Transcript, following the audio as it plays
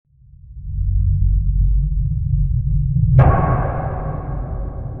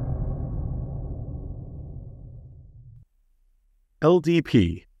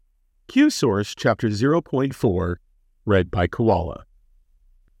LDP, Q Source Chapter 0.4, read by Koala.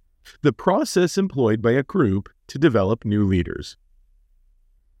 The process employed by a group to develop new leaders.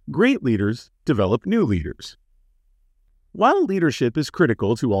 Great leaders develop new leaders. While leadership is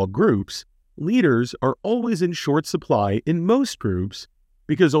critical to all groups, leaders are always in short supply in most groups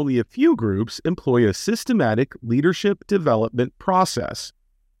because only a few groups employ a systematic leadership development process.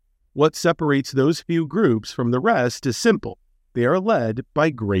 What separates those few groups from the rest is simple. They are led by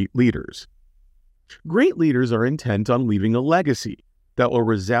great leaders. Great leaders are intent on leaving a legacy that will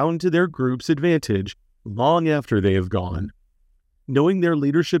resound to their group's advantage long after they have gone. Knowing their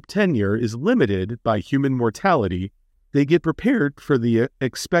leadership tenure is limited by human mortality, they get prepared for the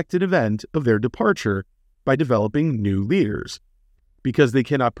expected event of their departure by developing new leaders. Because they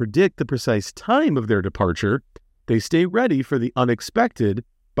cannot predict the precise time of their departure, they stay ready for the unexpected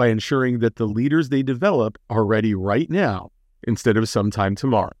by ensuring that the leaders they develop are ready right now instead of sometime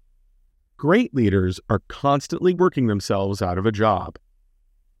tomorrow. Great leaders are constantly working themselves out of a job.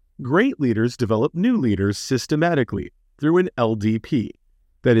 Great leaders develop new leaders systematically through an LDP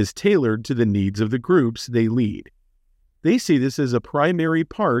that is tailored to the needs of the groups they lead. They see this as a primary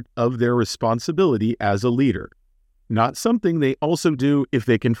part of their responsibility as a leader, not something they also do if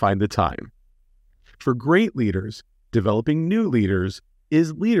they can find the time. For great leaders, developing new leaders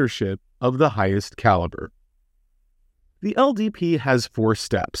is leadership of the highest caliber. The LDP has 4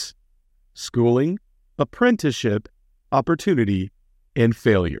 steps: schooling, apprenticeship, opportunity, and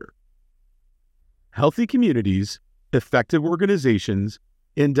failure. Healthy communities, effective organizations,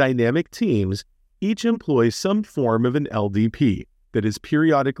 and dynamic teams each employ some form of an LDP that is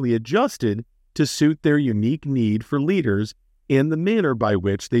periodically adjusted to suit their unique need for leaders and the manner by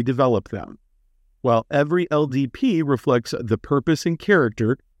which they develop them. While every LDP reflects the purpose and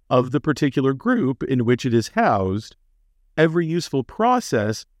character of the particular group in which it is housed, every useful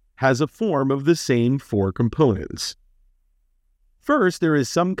process has a form of the same 4 components. First, there is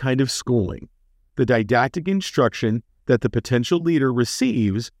some kind of schooling, the didactic instruction that the potential leader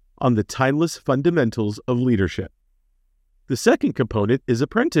receives on the timeless fundamentals of leadership. The second component is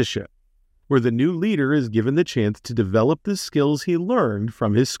apprenticeship, where the new leader is given the chance to develop the skills he learned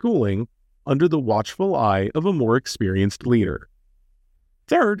from his schooling under the watchful eye of a more experienced leader.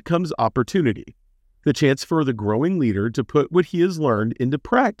 Third comes opportunity, the chance for the growing leader to put what he has learned into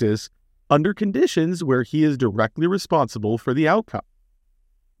practice under conditions where he is directly responsible for the outcome.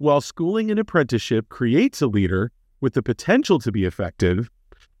 While schooling and apprenticeship creates a leader with the potential to be effective,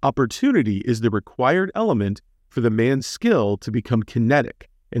 opportunity is the required element for the man's skill to become kinetic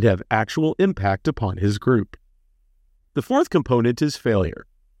and have actual impact upon his group. The fourth component is failure.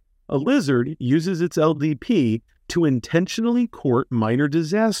 A lizard uses its LDP to intentionally court minor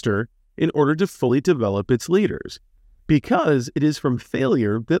disaster in order to fully develop its leaders, because it is from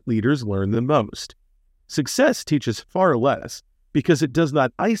failure that leaders learn the most. Success teaches far less because it does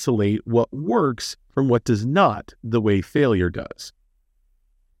not isolate what works from what does not the way failure does.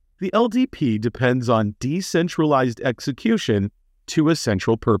 The LDP depends on decentralized execution to a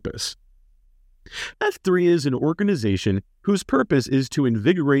central purpose. F3 is an organization whose purpose is to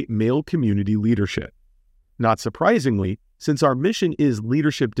invigorate male community leadership. Not surprisingly, since our mission is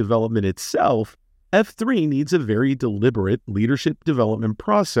leadership development itself, F3 needs a very deliberate leadership development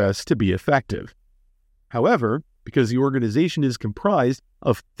process to be effective. However, because the organization is comprised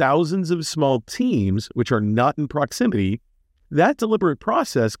of thousands of small teams which are not in proximity, that deliberate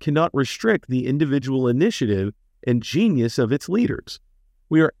process cannot restrict the individual initiative and genius of its leaders.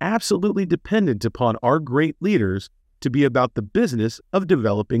 We are absolutely dependent upon our great leaders to be about the business of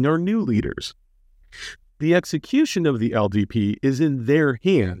developing our new leaders. The execution of the LDP is in their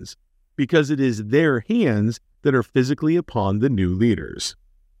hands because it is their hands that are physically upon the new leaders.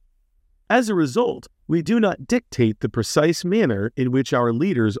 As a result, we do not dictate the precise manner in which our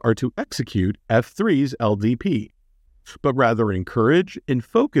leaders are to execute F3's LDP, but rather encourage and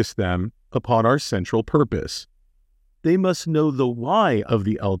focus them upon our central purpose. They must know the why of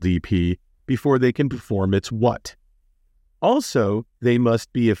the LDP before they can perform its what. Also, they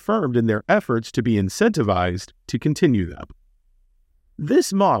must be affirmed in their efforts to be incentivized to continue them.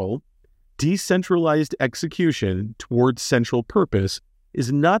 This model, decentralized execution towards central purpose,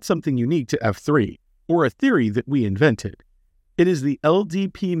 is not something unique to F3 or a theory that we invented. It is the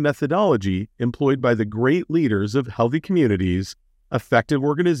LDP methodology employed by the great leaders of healthy communities, effective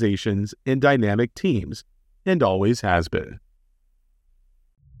organizations, and dynamic teams, and always has been.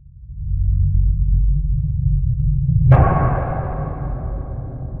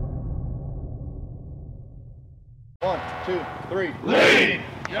 1, 2, 3, lead!